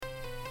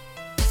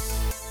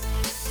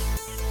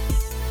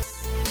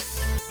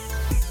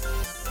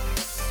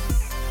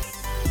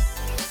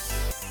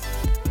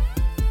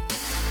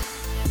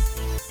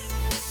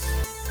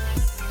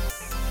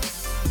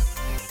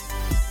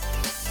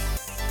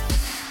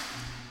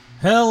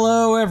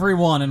Hello,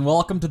 everyone, and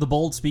welcome to the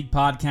Bold Speak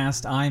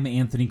Podcast. I'm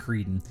Anthony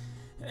Creedon.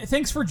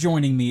 Thanks for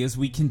joining me as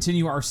we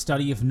continue our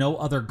study of No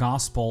Other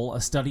Gospel, a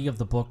study of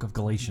the book of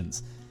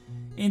Galatians.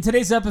 In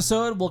today's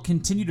episode, we'll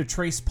continue to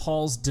trace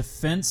Paul's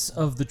defense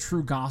of the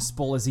true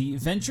gospel as he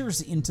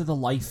ventures into the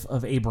life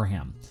of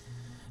Abraham.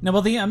 Now,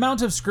 while the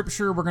amount of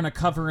scripture we're going to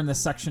cover in this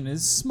section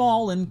is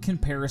small in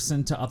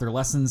comparison to other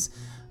lessons,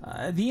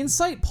 the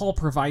insight Paul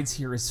provides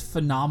here is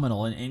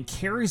phenomenal and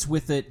carries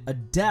with it a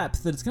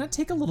depth that it's going to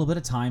take a little bit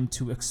of time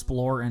to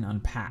explore and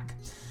unpack.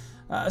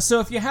 So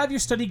if you have your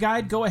study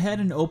guide, go ahead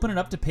and open it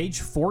up to page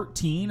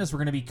 14 as we're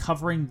going to be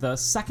covering the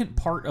second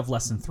part of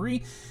Lesson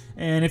 3.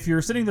 And if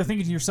you're sitting there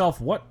thinking to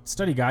yourself, what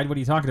study guide, what are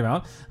you talking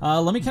about?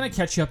 Let me kind of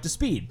catch you up to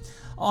speed.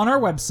 On our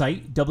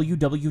website,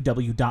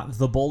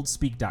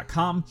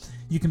 www.theboldspeak.com,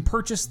 you can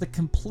purchase the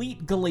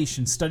complete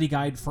Galatians study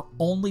guide for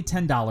only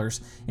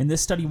 $10, and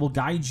this study will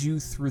guide you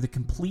through the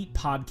complete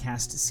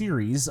podcast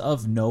series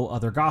of No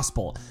Other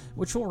Gospel,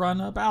 which will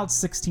run about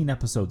 16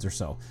 episodes or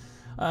so.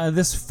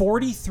 This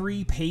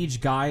 43-page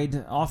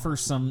guide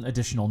offers some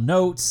additional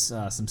notes,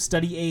 some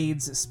study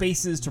aids,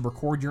 spaces to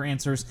record your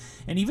answers,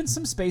 and even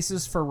some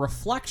spaces for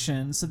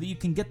reflection so that you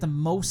can get the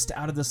most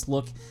out of this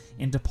look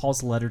into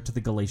Paul's letter to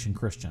the Galatian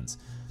Christians.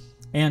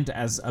 And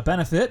as a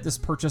benefit, this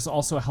purchase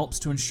also helps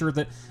to ensure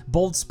that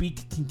Bold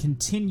Speak can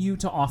continue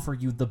to offer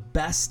you the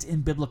best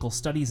in biblical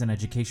studies and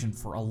education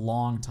for a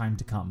long time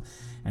to come.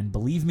 And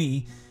believe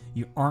me,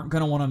 you aren't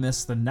going to want to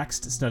miss the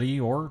next study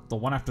or the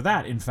one after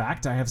that. In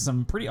fact, I have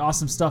some pretty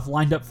awesome stuff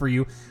lined up for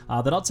you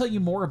that I'll tell you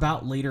more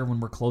about later when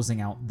we're closing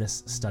out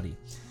this study.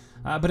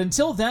 But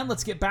until then,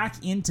 let's get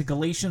back into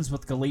Galatians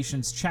with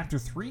Galatians chapter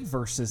 3,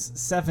 verses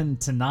 7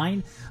 to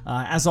 9.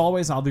 As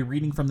always, I'll be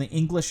reading from the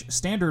English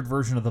Standard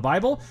Version of the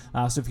Bible.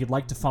 So if you'd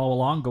like to follow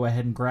along, go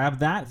ahead and grab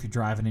that. If you're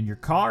driving in your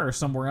car or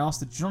somewhere else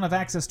that you don't have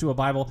access to a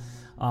Bible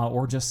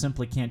or just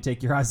simply can't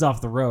take your eyes off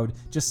the road,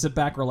 just sit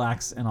back,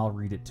 relax, and I'll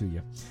read it to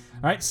you.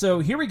 All right, so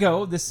here we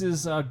go. This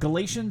is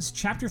Galatians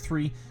chapter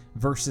 3,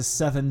 verses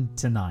 7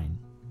 to 9.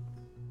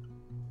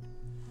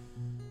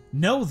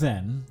 Know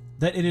then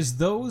that it is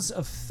those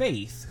of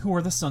faith who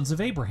are the sons of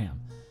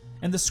Abraham.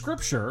 And the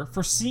scripture,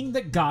 foreseeing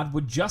that God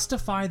would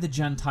justify the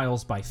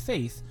Gentiles by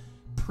faith,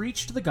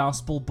 preached the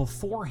gospel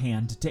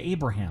beforehand to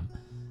Abraham,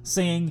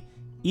 saying,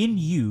 "In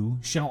you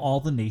shall all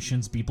the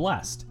nations be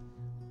blessed."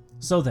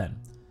 So then,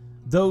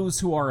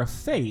 those who are of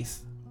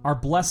faith are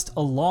blessed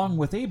along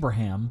with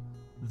Abraham,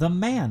 the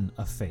man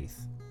of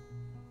faith.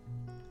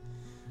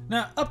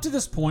 Now, up to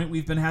this point,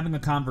 we've been having a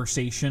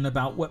conversation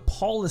about what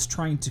Paul is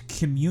trying to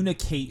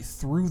communicate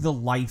through the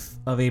life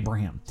of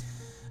Abraham.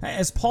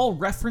 As Paul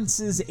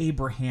references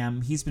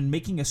Abraham, he's been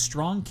making a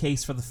strong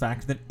case for the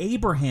fact that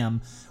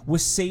Abraham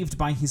was saved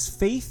by his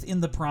faith in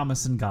the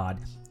promise in God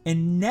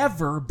and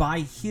never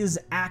by his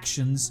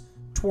actions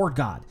toward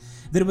God.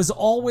 That it was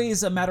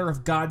always a matter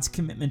of God's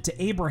commitment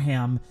to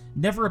Abraham,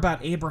 never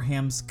about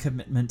Abraham's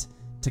commitment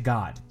to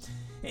God.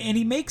 And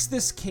he makes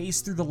this case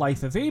through the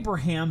life of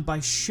Abraham by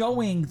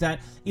showing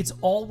that it's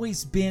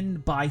always been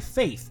by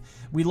faith.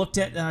 We looked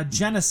at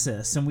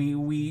Genesis, and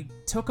we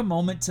took a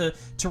moment to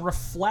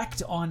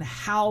reflect on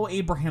how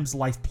Abraham's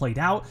life played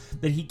out,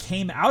 that he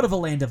came out of a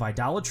land of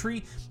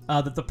idolatry,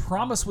 that the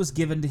promise was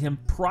given to him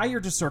prior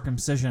to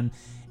circumcision,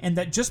 and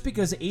that just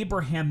because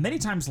Abraham many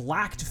times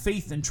lacked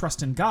faith and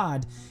trust in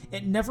God,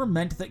 it never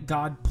meant that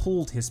God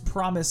pulled his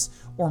promise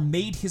or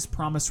made his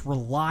promise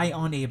rely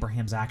on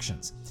Abraham's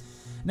actions.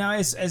 Now,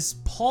 as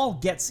Paul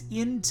gets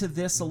into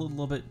this a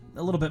little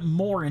bit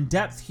more in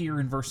depth here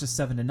in verses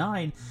 7 to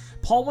 9,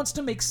 Paul wants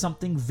to make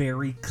something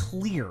very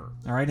clear,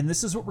 all right? And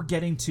this is what we're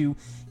getting to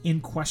in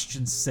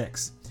question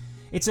 6.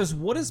 It says,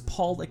 what is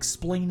Paul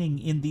explaining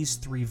in these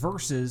 3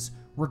 verses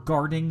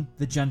regarding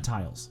the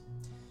Gentiles?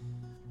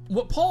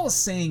 What Paul is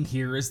saying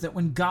here is that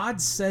when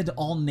God said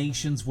all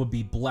nations would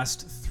be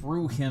blessed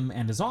through him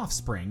and his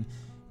offspring,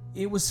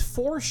 it was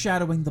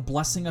foreshadowing the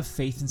blessing of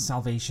faith and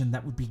salvation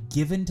that would be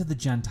given to the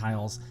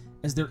Gentiles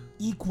as they're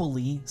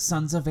equally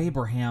sons of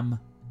Abraham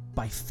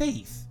by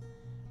faith.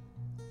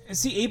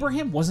 See,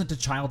 Abraham wasn't a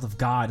child of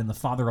God and the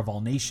father of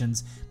all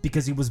nations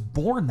because he was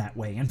born that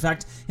way. In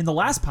fact, in the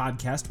last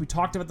podcast, we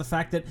talked about the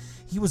fact that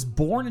he was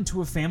born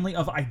into a family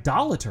of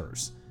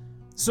idolaters.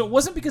 So it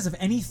wasn't because of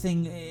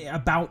anything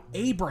about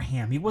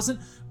Abraham. He wasn't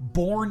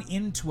born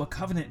into a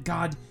covenant.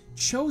 God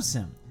chose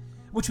him.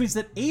 Which means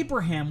that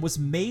Abraham was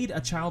made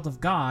a child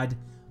of God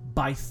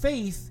by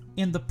faith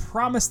in the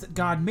promise that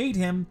God made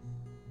him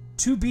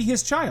to be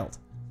his child.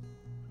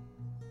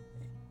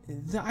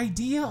 The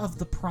idea of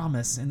the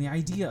promise and the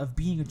idea of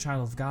being a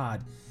child of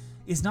God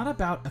is not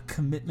about a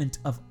commitment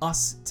of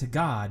us to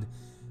God,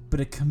 but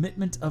a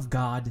commitment of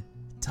God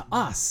to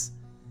us.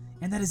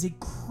 And that is a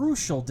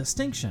crucial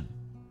distinction.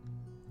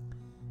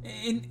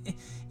 And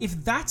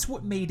if that's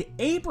what made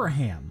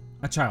Abraham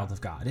a child of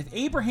God, if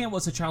Abraham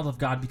was a child of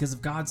God because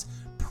of God's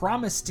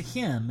promise to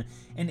him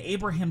and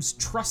Abraham's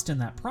trust in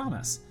that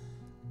promise,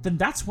 then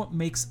that's what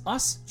makes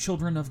us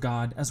children of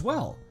God as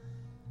well.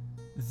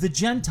 The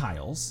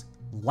Gentiles,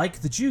 like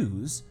the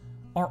Jews,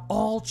 are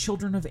all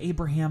children of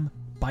Abraham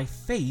by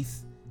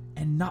faith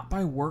and not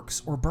by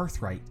works or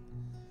birthright.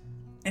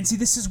 And see,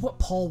 this is what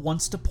Paul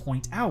wants to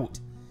point out.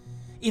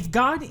 If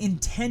God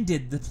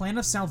intended the plan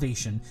of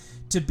salvation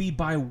to be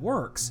by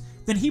works,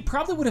 then he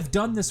probably would have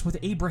done this with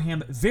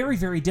Abraham very,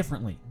 very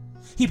differently.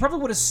 He probably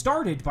would have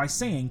started by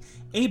saying,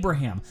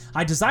 Abraham,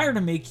 I desire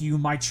to make you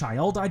my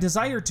child. I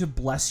desire to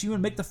bless you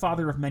and make the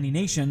father of many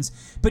nations.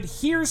 But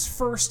here's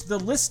first the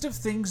list of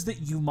things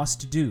that you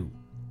must do.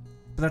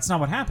 But that's not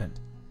what happened.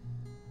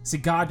 See,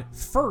 God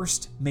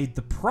first made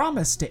the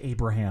promise to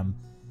Abraham,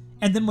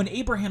 and then when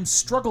Abraham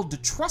struggled to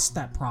trust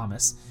that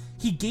promise,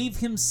 he gave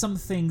him some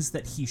things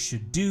that he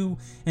should do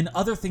and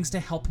other things to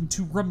help him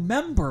to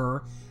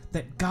remember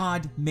that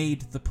God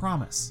made the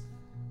promise.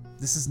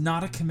 This is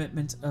not a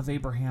commitment of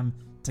Abraham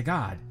to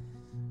God.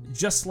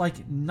 Just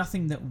like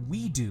nothing that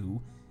we do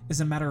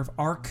is a matter of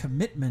our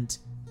commitment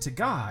to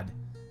God,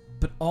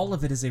 but all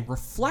of it is a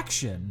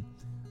reflection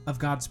of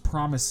God's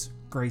promise,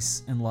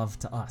 grace, and love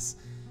to us.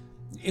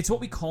 It's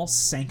what we call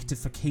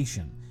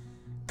sanctification.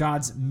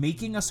 God's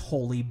making us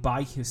holy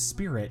by his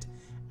Spirit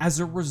as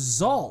a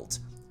result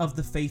of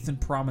the faith and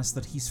promise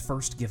that he's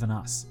first given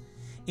us.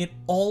 It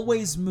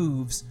always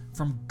moves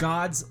from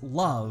God's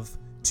love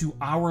to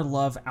our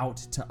love out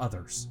to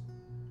others.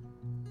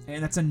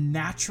 And that's a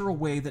natural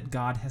way that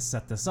God has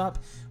set this up,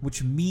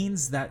 which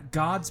means that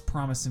God's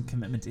promise and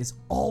commitment is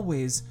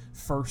always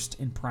first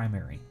and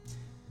primary.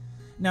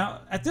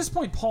 Now, at this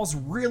point, Paul's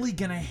really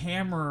going to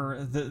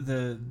hammer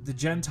the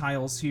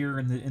Gentiles here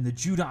and the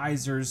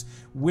Judaizers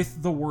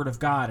with the Word of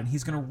God, and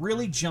he's going to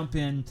really jump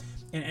in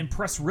and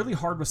press really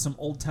hard with some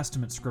Old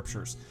Testament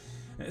scriptures.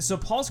 So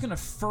Paul's going to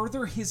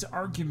further his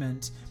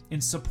argument in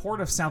support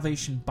of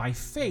salvation by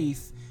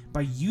faith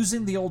by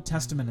using the Old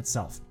Testament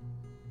itself.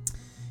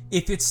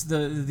 If it's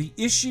the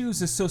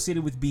issues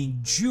associated with being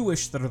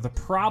Jewish that are the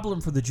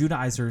problem for the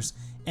Judaizers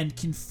and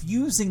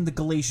confusing the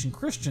Galatian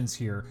Christians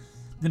here,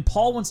 then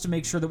Paul wants to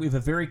make sure that we have a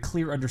very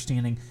clear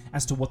understanding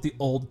as to what the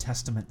Old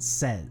Testament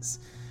says.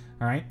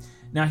 All right?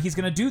 Now, he's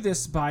going to do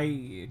this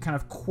by kind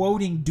of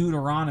quoting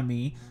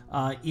Deuteronomy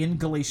in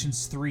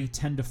Galatians 3,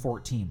 10 to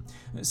 14.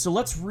 So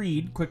let's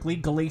read quickly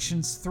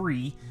Galatians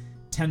 3,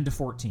 10 to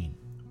 14.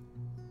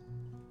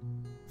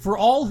 For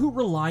all who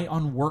rely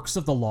on works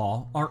of the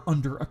law are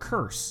under a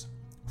curse,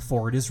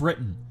 for it is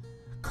written,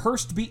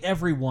 Cursed be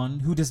everyone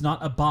who does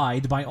not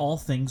abide by all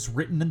things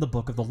written in the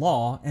book of the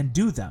law and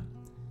do them.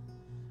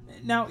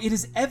 Now, it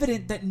is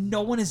evident that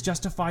no one is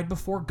justified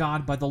before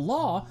God by the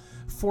law,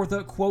 for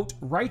the, quote,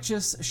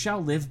 righteous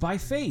shall live by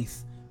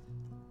faith.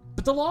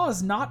 But the law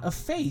is not of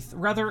faith,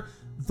 rather,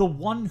 the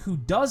one who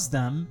does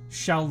them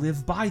shall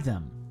live by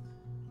them.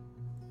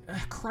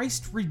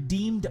 Christ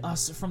redeemed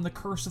us from the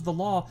curse of the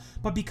law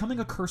by becoming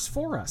a curse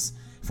for us.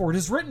 For it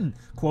is written,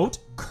 quote,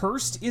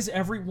 Cursed is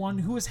everyone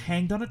who is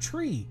hanged on a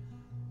tree,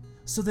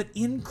 so that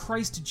in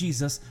Christ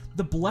Jesus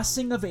the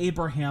blessing of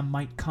Abraham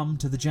might come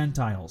to the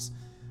Gentiles,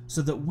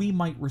 so that we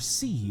might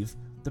receive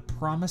the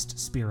promised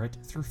Spirit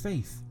through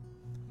faith.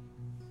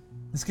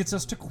 This gets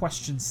us to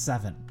question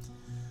 7.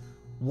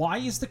 Why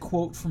is the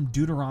quote from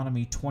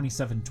Deuteronomy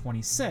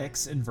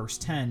 27:26 in verse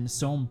 10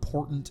 so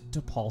important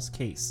to Paul's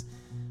case?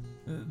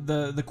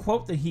 The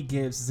quote that he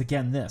gives is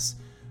again this: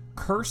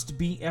 Cursed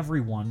be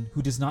everyone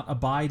who does not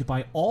abide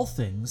by all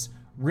things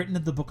written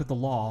in the book of the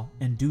law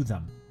and do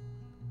them.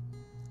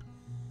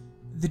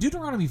 The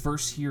Deuteronomy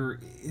verse here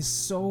is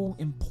so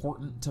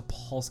important to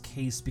Paul's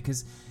case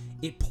because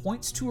it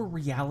points to a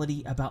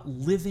reality about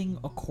living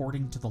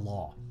according to the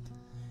law.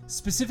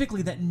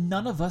 Specifically, that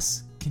none of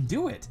us can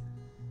do it.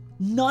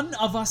 None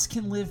of us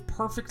can live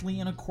perfectly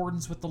in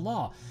accordance with the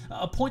law.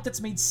 A point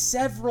that's made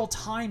several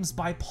times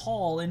by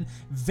Paul in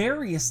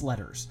various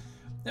letters.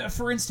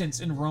 For instance,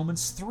 in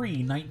Romans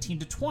 3, 19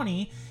 to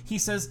 20, he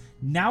says,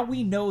 Now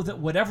we know that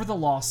whatever the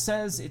law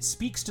says, it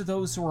speaks to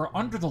those who are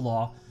under the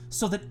law,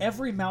 so that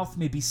every mouth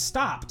may be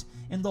stopped,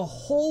 and the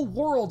whole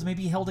world may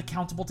be held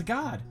accountable to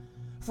God.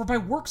 For by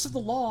works of the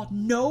law,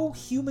 no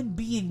human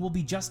being will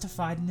be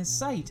justified in his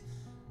sight,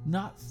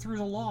 not through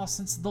the law,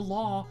 since the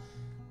law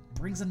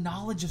brings a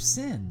knowledge of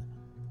sin.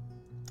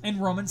 In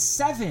Romans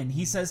 7,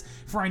 he says,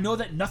 For I know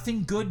that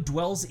nothing good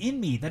dwells in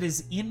me, that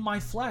is, in my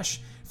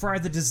flesh, for I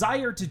have the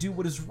desire to do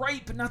what is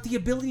right, but not the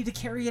ability to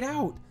carry it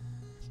out.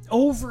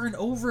 Over and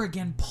over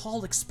again,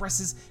 Paul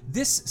expresses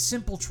this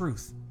simple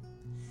truth.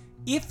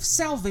 If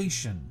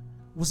salvation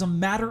was a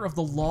matter of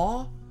the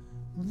law,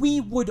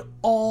 we would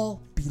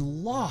all be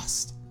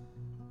lost.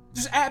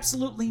 There's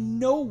absolutely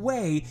no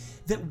way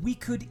that we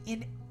could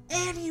in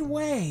any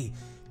way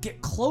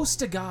get close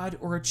to God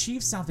or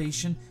achieve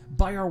salvation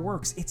by our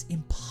works. It's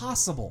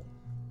impossible.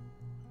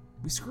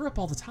 We screw up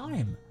all the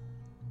time.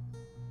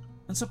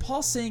 And so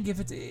Paul's saying if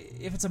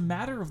it's a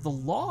matter of the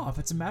law, if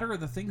it's a matter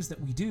of the things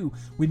that we do,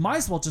 we might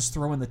as well just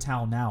throw in the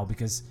towel now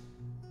because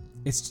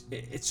it's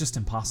just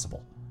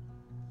impossible.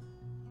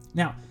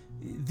 Now,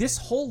 this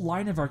whole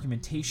line of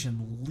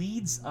argumentation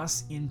leads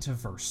us into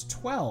verse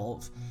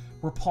 12,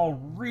 where Paul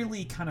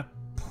really kind of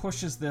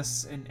pushes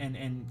this and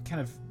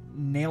kind of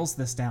nails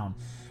this down.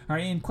 All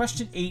right, in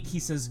question 8, he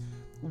says,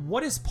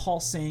 what is Paul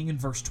saying in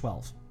verse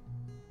 12?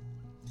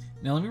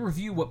 Now let me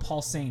review what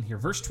Paul's saying here.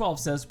 Verse 12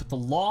 says, "But the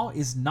law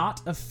is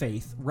not of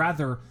faith,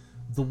 rather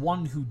the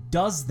one who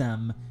does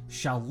them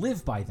shall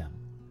live by them."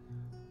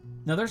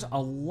 Now there's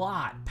a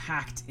lot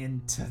packed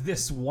into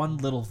this one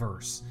little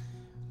verse.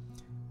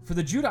 For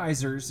the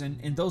Judaizers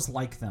and those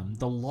like them,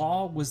 the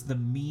law was the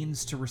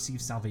means to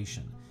receive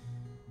salvation.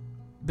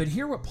 But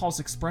here what Paul's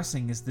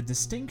expressing is the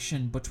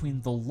distinction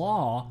between the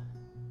law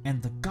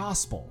and the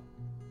gospel.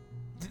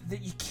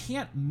 That you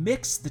can't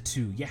mix the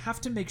two. You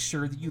have to make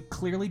sure that you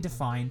clearly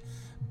define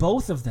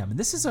both of them. And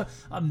this is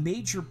a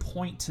major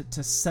point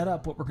to set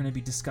up what we're going to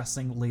be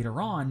discussing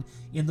later on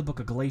in the book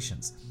of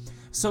Galatians.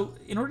 So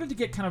in order to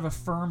get kind of a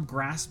firm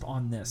grasp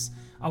on this,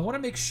 I want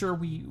to make sure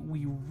we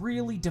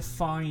really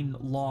define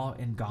law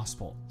and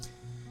gospel.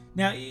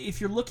 Now, if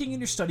you're looking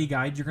in your study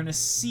guide, you're going to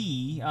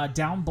see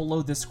down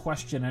below this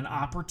question an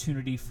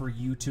opportunity for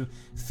you to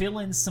fill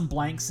in some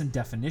blanks and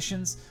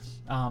definitions.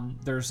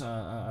 There's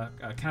a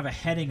kind of a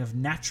heading of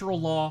natural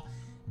law,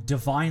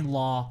 divine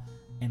law,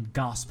 and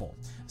gospel.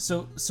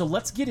 So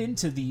let's get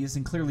into these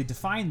and clearly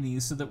define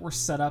these so that we're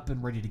set up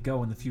and ready to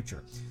go in the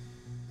future.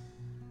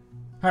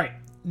 All right,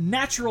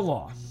 natural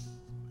law.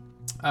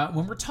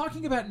 When we're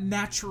talking about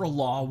natural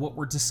law, what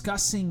we're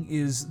discussing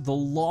is the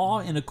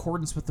law in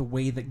accordance with the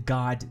way that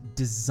God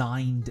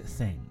designed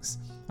things.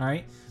 All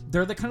right?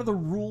 They're the kind of the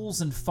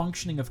rules and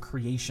functioning of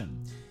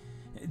creation.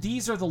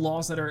 These are the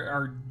laws that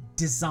are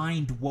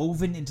designed,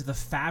 woven into the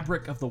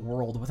fabric of the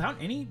world without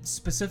any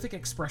specific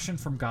expression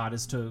from God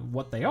as to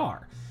what they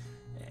are.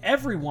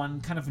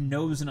 Everyone kind of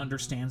knows and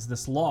understands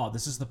this law.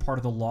 This is the part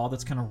of the law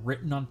that's kind of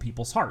written on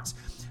people's hearts.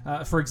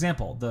 For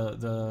example,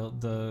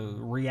 the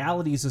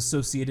realities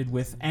associated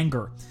with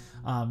anger,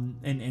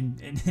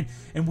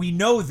 and we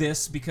know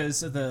this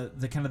because of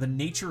the kind of the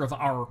nature of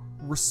our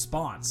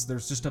response.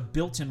 There's just a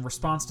built-in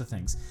response to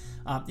things.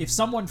 If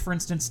someone, for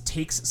instance,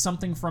 takes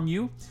something from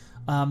you,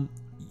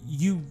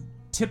 you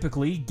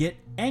typically get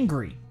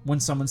angry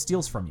when someone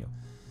steals from you.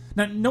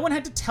 Now, no one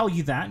had to tell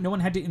you that. No one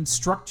had to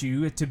instruct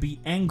you to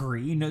be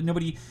angry.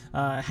 Nobody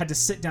had to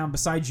sit down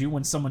beside you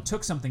when someone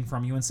took something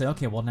from you and say,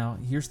 okay, well, now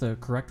here's the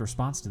correct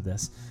response to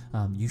this.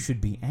 You should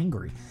be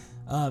angry.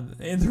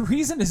 And the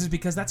reason is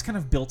because that's kind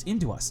of built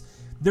into us.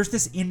 There's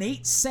this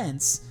innate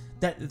sense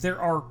that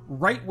there are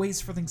right ways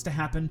for things to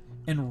happen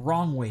and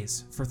wrong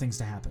ways for things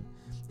to happen.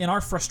 And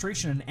our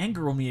frustration and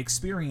anger when we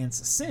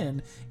experience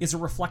sin is a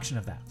reflection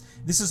of that.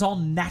 This is all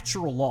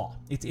natural law.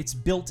 It's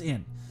built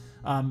in.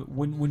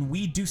 When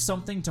we do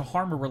something to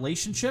harm a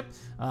relationship,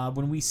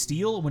 when we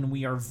steal, when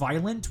we are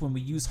violent, when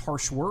we use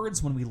harsh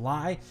words, when we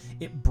lie,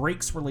 it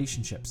breaks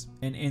relationships.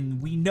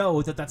 And we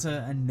know that that's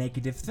a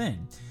negative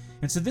thing.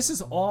 And so this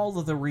is all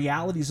of the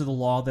realities of the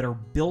law that are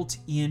built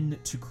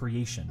into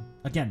creation.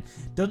 Again,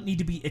 don't need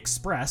to be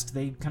expressed,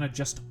 they kind of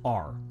just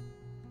are.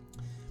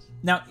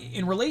 Now,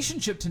 in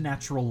relationship to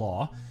natural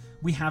law,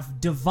 we have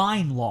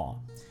divine law.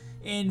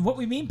 And what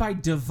we mean by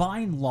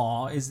divine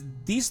law is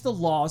these are the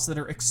laws that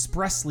are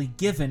expressly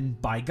given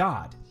by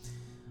God.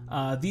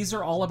 These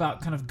are all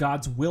about kind of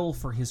God's will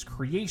for his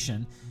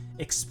creation,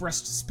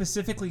 expressed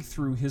specifically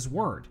through his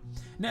word.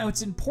 Now,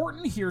 it's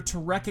important here to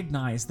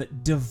recognize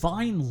that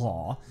divine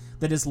law,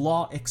 that is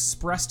law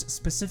expressed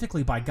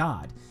specifically by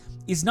God,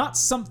 is not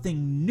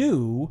something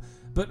new,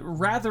 but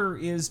rather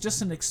is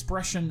just an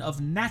expression of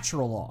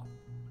natural law.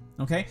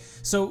 Okay?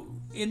 So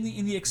in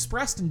the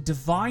expressed and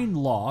divine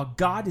law,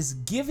 God is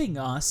giving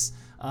us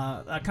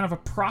a kind of a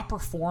proper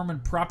form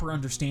and proper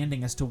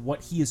understanding as to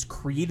what he has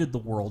created the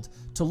world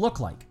to look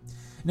like.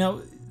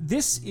 Now,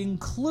 this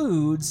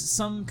includes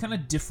some kind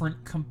of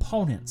different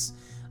components.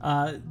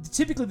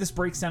 Typically, this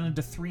breaks down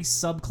into three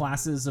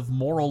subclasses of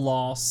moral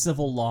law,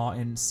 civil law,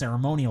 and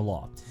ceremonial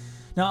law.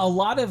 Now, a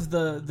lot of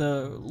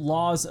the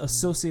laws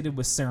associated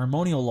with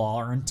ceremonial law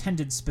are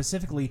intended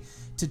specifically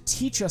to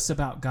teach us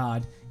about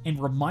God and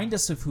remind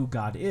us of who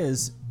God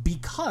is,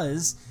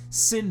 because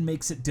sin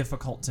makes it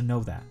difficult to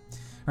know that.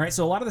 All right,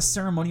 so a lot of the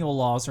ceremonial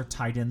laws are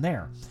tied in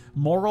there.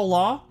 Moral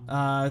law,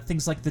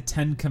 things like the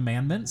Ten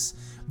Commandments,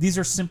 these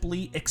are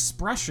simply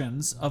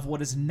expressions of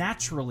what is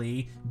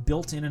naturally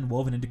built in and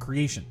woven into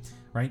creation,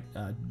 right?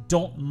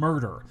 Don't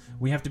murder.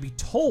 We have to be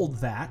told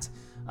that,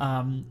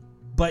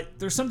 but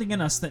there's something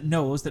in us that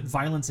knows that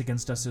violence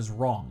against us is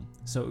wrong.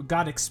 So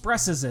God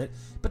expresses it,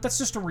 but that's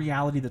just a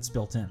reality that's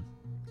built in.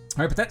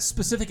 All right, but that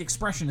specific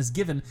expression is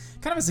given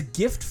kind of as a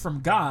gift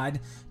from God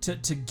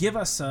to give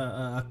us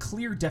a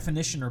clear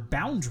definition or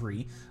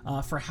boundary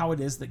for how it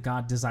is that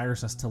God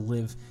desires us to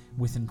live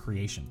within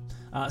creation.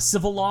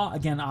 Civil law,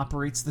 again,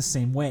 operates the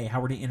same way,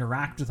 how we're to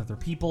interact with other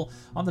people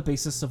on the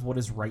basis of what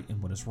is right and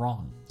what is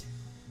wrong.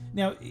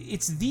 Now,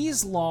 it's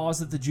these laws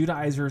that the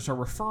Judaizers are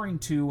referring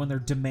to when they're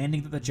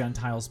demanding that the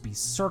Gentiles be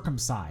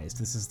circumcised.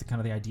 This is the kind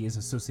of the ideas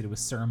associated with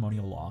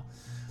ceremonial law.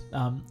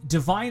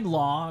 Divine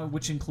law,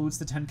 which includes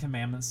the Ten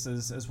Commandments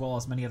as well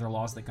as many other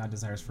laws that God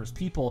desires for his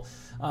people,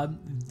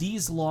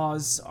 these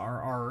laws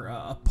are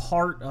a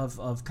part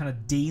of kind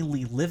of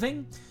daily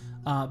living,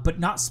 but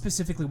not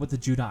specifically what the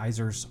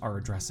Judaizers are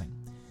addressing.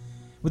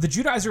 What the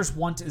Judaizers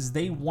want is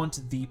they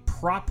want the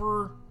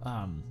proper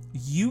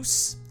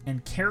use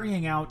and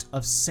carrying out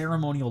of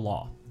ceremonial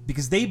law,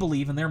 because they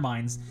believe in their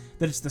minds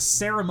that it's the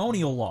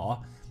ceremonial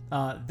law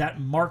that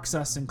marks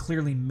us and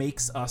clearly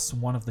makes us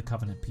one of the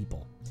covenant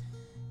people.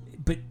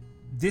 But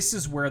this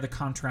is where the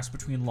contrast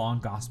between law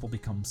and gospel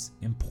becomes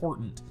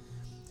important.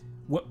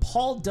 What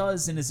Paul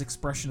does in his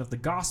expression of the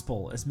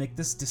gospel is make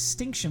this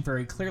distinction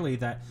very clearly,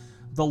 that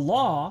the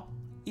law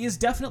is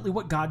definitely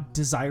what God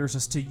desires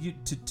us to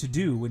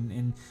do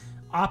and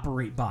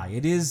operate by.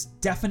 It is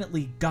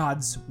definitely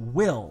God's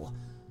will.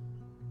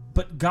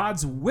 But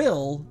God's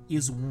will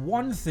is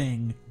one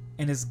thing,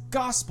 and his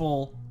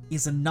gospel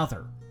is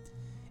another.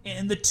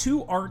 And the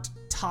two aren't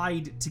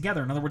tied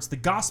together. In other words, the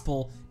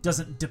gospel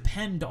doesn't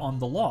depend on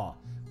the law.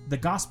 The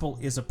gospel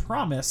is a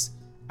promise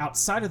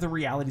outside of the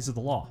realities of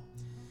the law.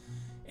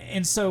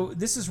 And so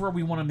this is where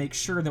we want to make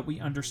sure that we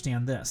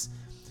understand this.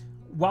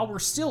 While we're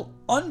still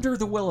under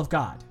the will of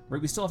God,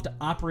 right? We still have to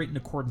operate in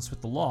accordance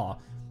with the law.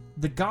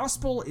 The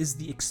gospel is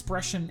the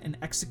expression and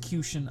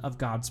execution of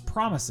God's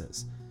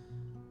promises.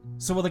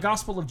 So while the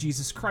gospel of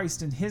Jesus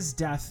Christ and his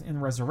death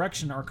and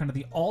resurrection are kind of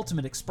the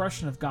ultimate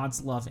expression of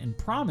God's love and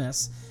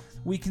promise,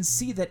 we can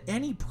see that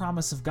any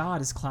promise of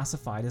God is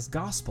classified as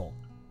gospel.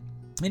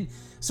 And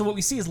so what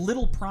we see is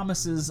little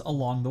promises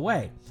along the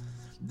way.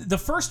 The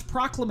first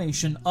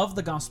proclamation of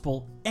the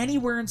gospel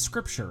anywhere in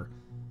Scripture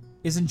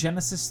is in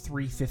Genesis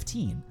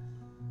 3:15.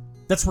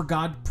 That's where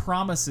God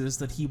promises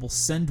that he will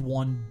send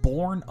one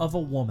born of a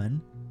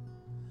woman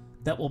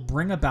that will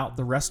bring about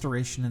the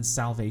restoration and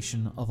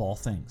salvation of all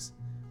things.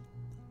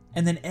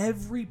 And then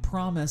every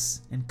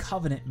promise and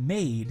covenant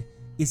made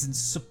is in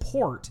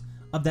support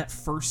of that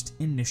first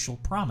initial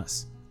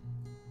promise.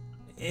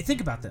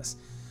 Think about this,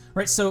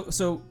 right?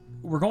 So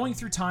we're going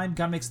through time.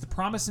 God makes the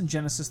promise in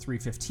Genesis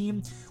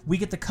 3:15. We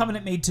get the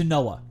covenant made to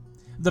Noah,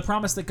 the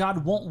promise that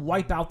God won't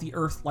wipe out the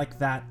earth like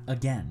that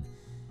again.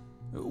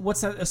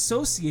 What's that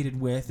associated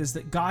with is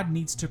that God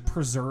needs to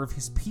preserve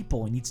his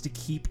people. He needs to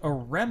keep a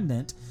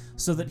remnant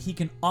so that he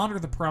can honor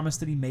the promise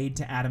that he made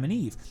to Adam and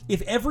Eve.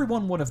 If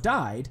everyone would have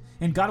died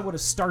and God would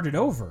have started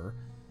over,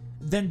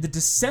 then the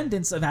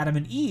descendants of Adam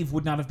and Eve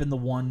would not have been the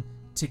one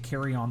to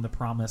carry on the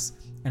promise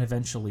and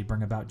eventually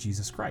bring about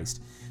Jesus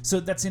Christ. So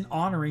that's in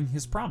honoring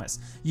his promise.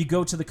 You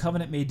go to the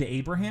covenant made to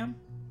Abraham,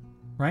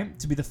 right?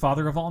 To be the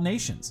father of all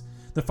nations.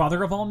 The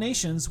father of all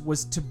nations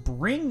was to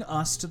bring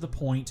us to the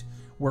point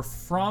where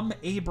from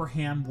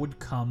Abraham would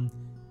come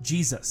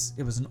Jesus.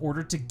 It was in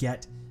order to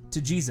get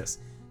to Jesus.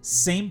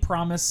 Same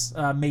promise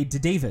made to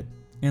David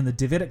in the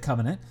Davidic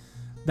covenant.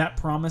 That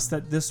promise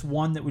that this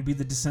one that would be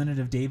the descendant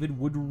of David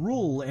would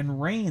rule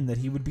and reign, that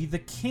he would be the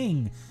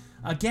king.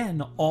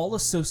 Again, all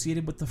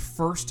associated with the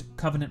first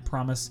covenant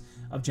promise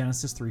of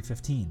Genesis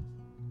 3:15.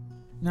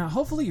 Now,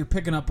 hopefully you're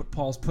picking up what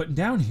Paul's putting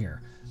down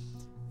here.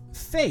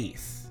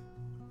 Faith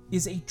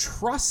is a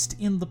trust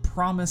in the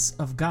promise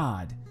of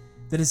God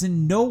that is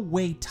in no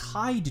way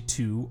tied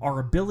to our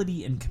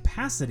ability and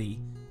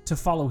capacity to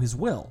follow his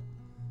will.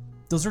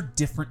 Those are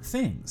different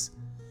things.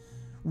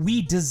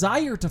 We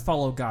desire to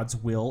follow God's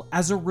will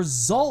as a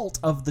result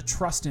of the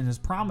trust in his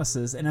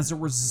promises and as a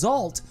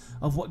result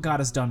of what God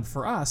has done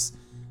for us,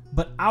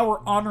 but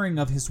our honoring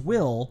of his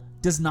will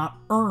does not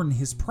earn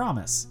his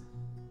promise.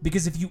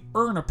 Because if you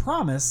earn a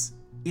promise,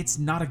 it's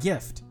not a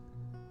gift,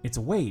 it's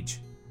a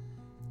wage.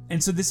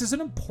 And so this is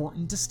an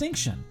important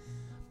distinction.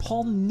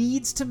 Paul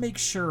needs to make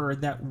sure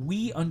that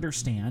we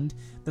understand,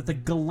 that the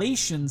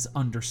Galatians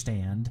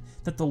understand,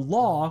 that the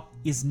law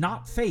is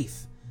not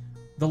faith.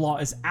 The law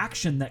is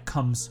action that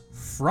comes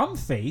from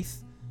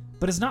faith,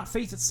 but is not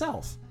faith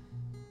itself.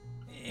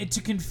 And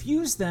to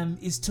confuse them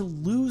is to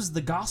lose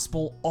the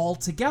gospel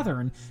altogether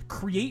and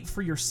create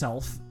for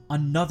yourself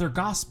another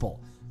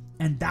gospel.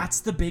 And that's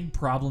the big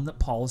problem that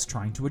Paul is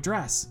trying to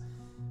address.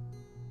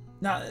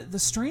 Now, the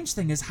strange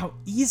thing is how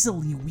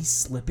easily we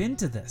slip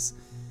into this.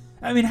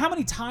 I mean, how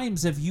many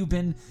times have you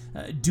been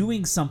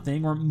doing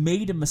something or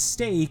made a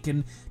mistake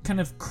and kind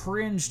of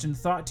cringed and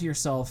thought to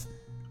yourself,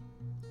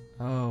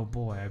 oh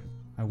boy,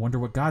 I wonder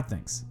what God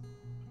thinks.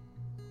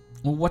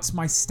 Well, what's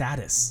my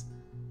status?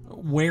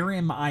 Where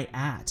am I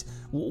at?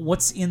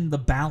 What's in the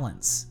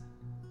balance?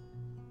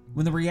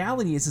 When the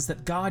reality is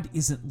that God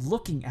isn't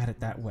looking at it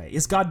that way.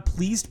 Is God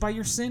pleased by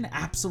your sin?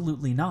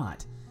 Absolutely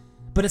not.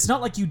 But it's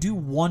not like you do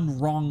one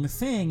wrong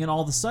thing and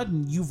all of a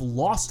sudden you've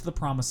lost the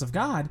promise of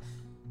God,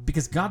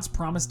 because God's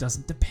promise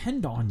doesn't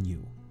depend on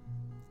you.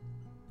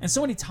 And so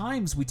many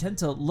times we tend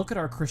to look at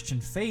our Christian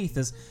faith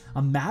as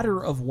a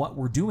matter of what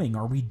we're doing.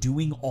 Are we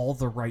doing all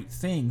the right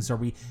things? Are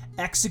we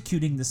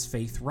executing this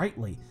faith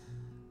rightly?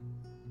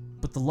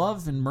 But the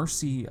love and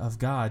mercy of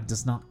God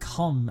does not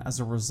come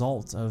as a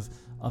result of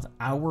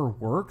our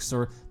works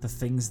or the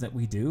things that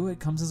we do. It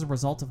comes as a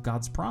result of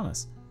God's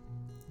promise.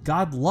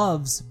 God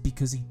loves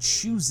because he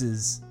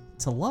chooses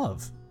to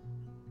love.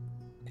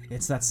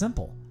 It's that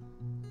simple.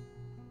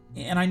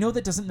 And I know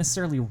that doesn't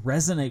necessarily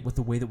resonate with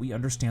the way that we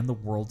understand the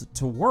world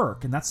to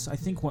work. And that's, I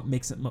think, what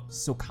makes it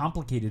so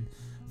complicated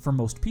for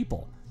most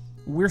people.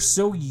 We're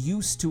so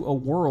used to a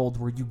world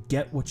where you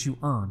get what you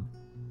earn.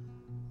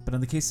 But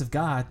in the case of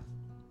God,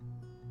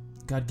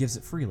 God gives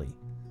it freely.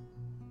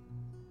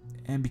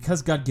 And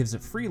because God gives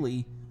it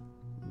freely,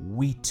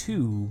 we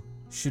too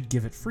should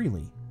give it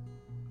freely.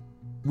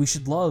 We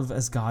should love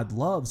as God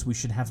loves. We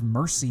should have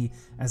mercy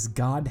as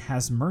God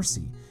has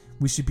mercy.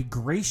 We should be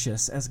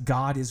gracious as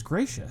God is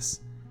gracious.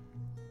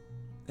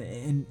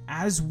 And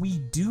as we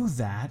do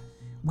that,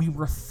 we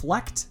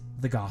reflect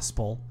the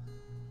gospel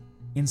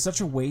in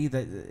such a way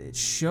that it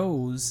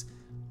shows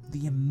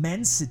the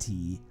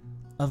immensity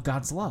of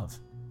God's love.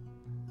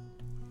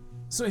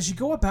 So as you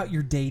go about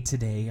your day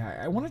today,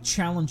 I want to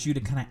challenge you to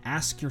kind of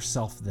ask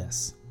yourself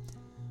this.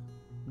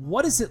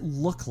 What does it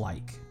look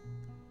like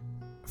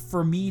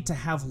for me to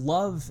have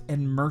love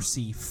and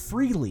mercy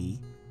freely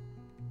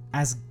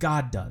as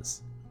God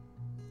does?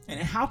 And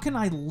how can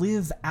I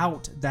live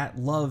out that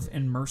love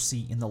and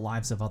mercy in the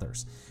lives of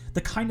others?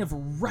 The kind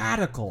of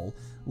radical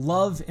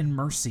love and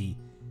mercy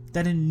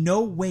that in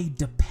no way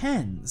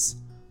depends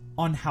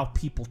on how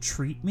people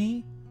treat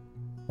me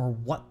or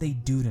what they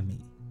do to me.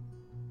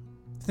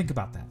 Think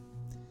about that.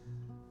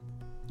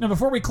 Now,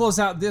 before we close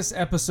out this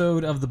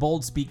episode of the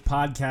Bold Speak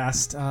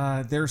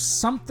podcast, there's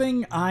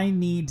something I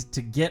need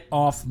to get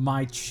off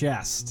my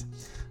chest.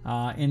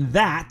 And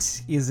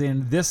that is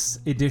in this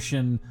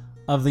edition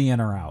of The In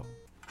or Out.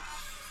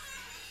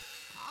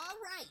 All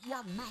right,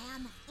 young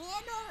man, in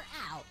or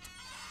out?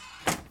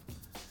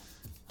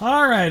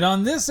 All right,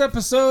 on this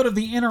episode of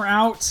The In or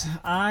Out,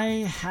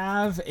 I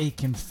have a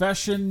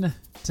confession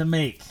to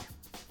make.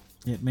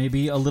 It may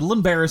be a little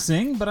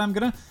embarrassing, but I'm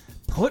going to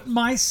put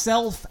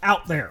myself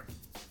out there.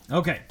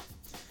 Okay,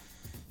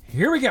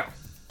 here we go.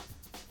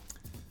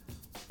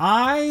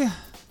 I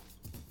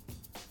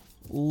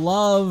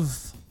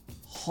love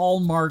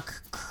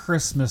Hallmark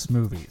Christmas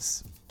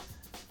movies.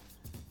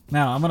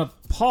 Now, I'm going to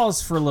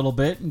pause for a little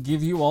bit and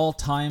give you all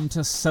time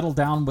to settle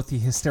down with the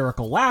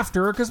hysterical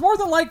laughter, because more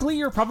than likely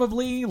you're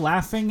probably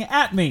laughing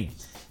at me.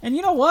 And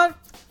you know what?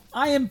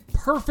 I am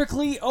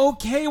perfectly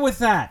okay with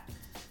that.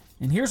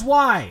 And here's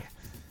why.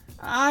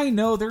 I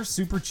know they're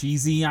super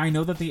cheesy. I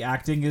know that the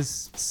acting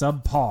is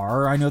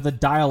subpar. I know the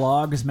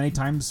dialogue is many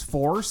times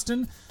forced.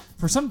 And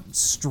for some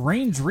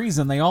strange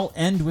reason, they all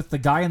end with the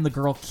guy and the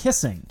girl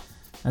kissing,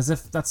 as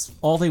if that's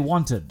all they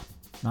wanted.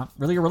 Not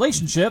really a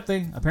relationship.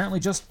 They apparently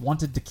just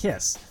wanted to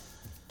kiss.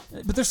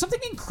 But there's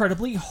something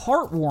incredibly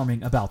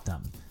heartwarming about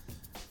them.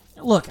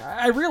 Look,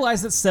 I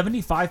realize that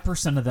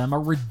 75% of them are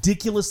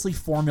ridiculously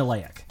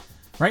formulaic,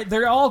 right?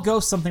 They all go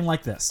something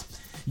like this.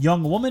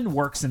 Young woman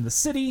works in the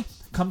city,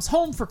 comes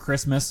home for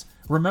Christmas,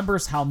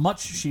 remembers how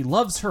much she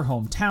loves her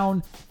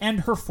hometown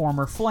and her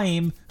former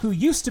flame, who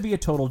used to be a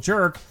total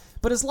jerk,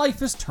 but his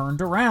life is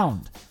turned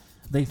around.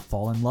 They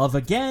fall in love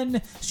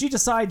again, she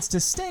decides to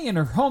stay in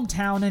her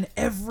hometown, and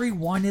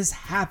everyone is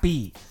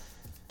happy.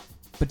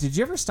 But did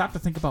you ever stop to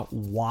think about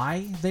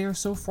why they are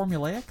so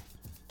formulaic?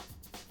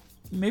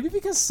 Maybe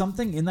because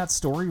something in that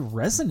story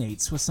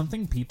resonates with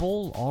something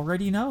people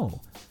already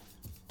know.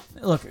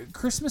 Look,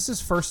 Christmas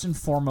is first and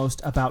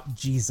foremost about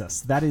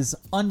Jesus. That is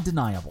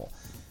undeniable.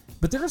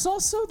 But there is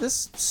also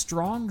this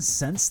strong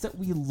sense that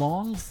we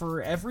long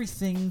for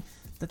everything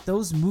that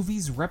those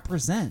movies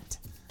represent.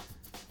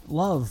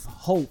 Love,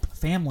 hope,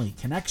 family,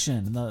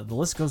 connection, and the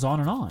list goes on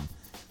and on.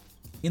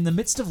 In the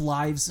midst of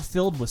lives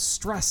filled with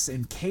stress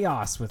and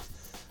chaos, with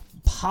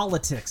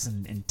politics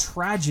and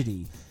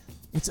tragedy,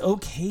 it's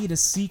okay to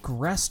seek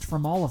rest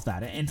from all of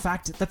that. In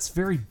fact, that's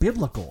very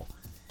biblical.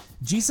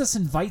 Jesus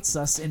invites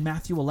us in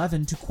Matthew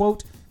 11 to,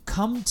 quote,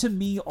 "Come to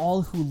me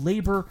all who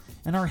labor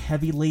and are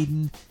heavy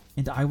laden,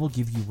 and I will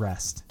give you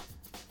rest."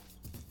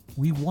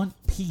 We want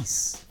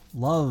peace,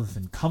 love,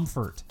 and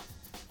comfort.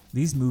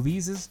 These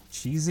movies, as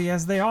cheesy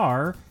as they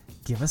are,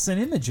 give us an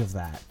image of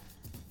that.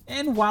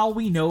 And while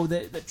we know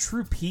that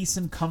true peace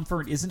and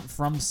comfort isn't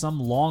from some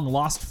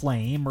long-lost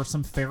flame or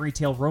some fairy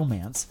tale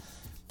romance,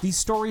 these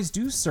stories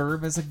do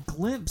serve as a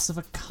glimpse of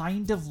a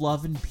kind of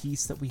love and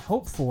peace that we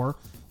hope for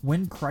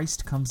when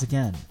Christ comes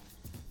again.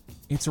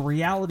 It's a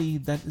reality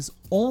that is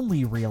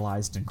only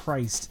realized in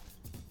Christ,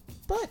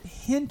 but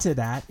hinted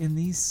at in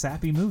these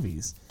sappy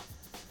movies.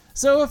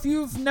 So if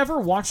you've never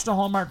watched a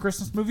Hallmark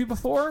Christmas movie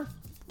before,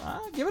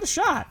 give it a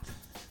shot.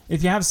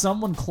 If you have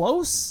someone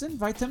close,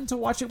 invite them to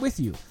watch it with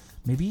you.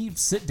 Maybe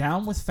sit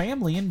down with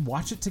family and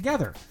watch it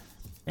together.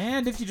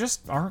 And if you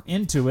just aren't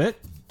into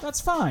it,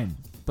 that's fine.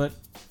 But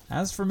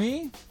as for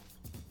me,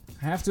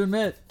 I have to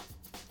admit,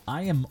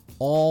 I am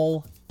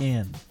all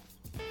in.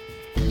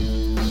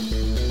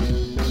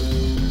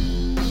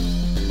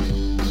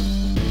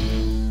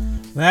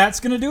 That's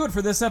going to do it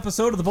for this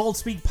episode of the Bold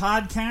Speak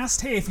podcast.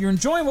 Hey, if you're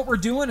enjoying what we're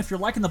doing, if you're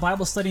liking the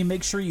Bible study,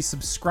 make sure you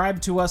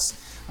subscribe to us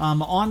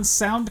on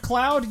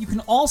SoundCloud. You can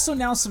also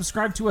now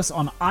subscribe to us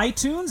on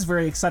iTunes.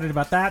 Very excited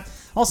about that.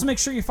 Also, make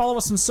sure you follow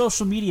us on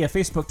social media,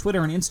 Facebook,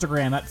 Twitter, and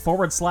Instagram at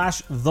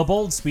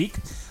 /TheBoldSpeak.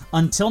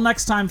 Until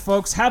next time,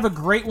 folks, have a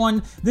great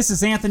one. This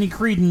is Anthony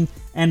Creedon,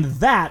 and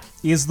that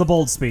is The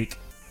Bold Speak.